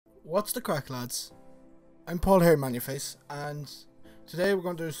What's the crack, lads? I'm Paul here, man your face, and today we're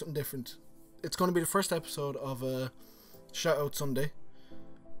going to do something different. It's going to be the first episode of a Shoutout Sunday.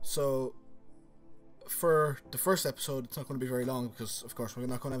 So, for the first episode, it's not going to be very long because, of course, we're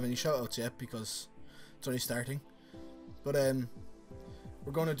not going to have any shoutouts yet because it's only starting. But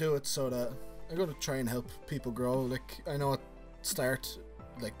we're going to do it so that I'm going to try and help people grow. Like, I know at start,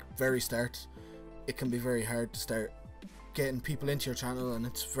 like very start, it can be very hard to start getting people into your channel, and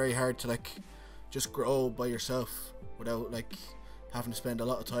it's very hard to like just grow by yourself without like having to spend a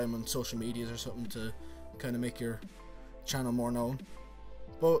lot of time on social medias or something to kind of make your channel more known.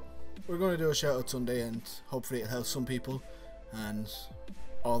 But we're going to do a shout out Sunday, and hopefully it helps some people and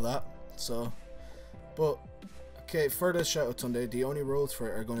all that. So, but okay, for this shout out Sunday, the only rules for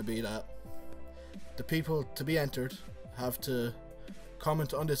it are going to be that the people to be entered have to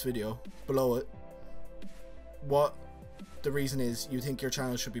comment on this video below it what the reason is you think your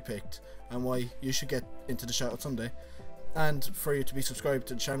channel should be picked and why you should get into the Shoutout Sunday, and for you to be subscribed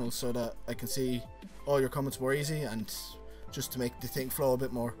to the channel so that I can see all your comments more easy and just to make the thing flow a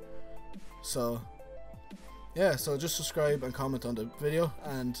bit more. So yeah, so just subscribe and comment on the video,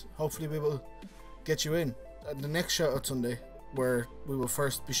 and hopefully we will get you in at the next Shoutout Sunday, where we will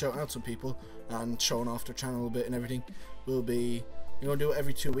first be shouting out some people and showing off their channel a bit and everything. We're going to do it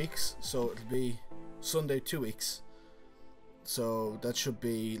every 2 weeks, so it'll be Sunday 2 weeks. So that should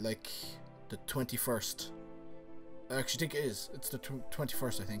be like the 21st. I actually think it is. It's the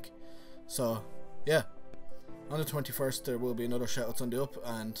 21st, I think. So yeah, on the 21st there will be another Shoutout Sunday up,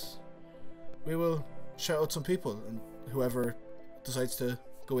 and we will shout out some people, and whoever decides to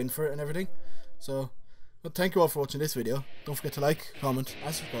go in for it and everything. So, but thank you all for watching this video. Don't forget to like, comment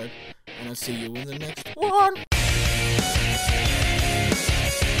and subscribe, and I'll see you in the next one.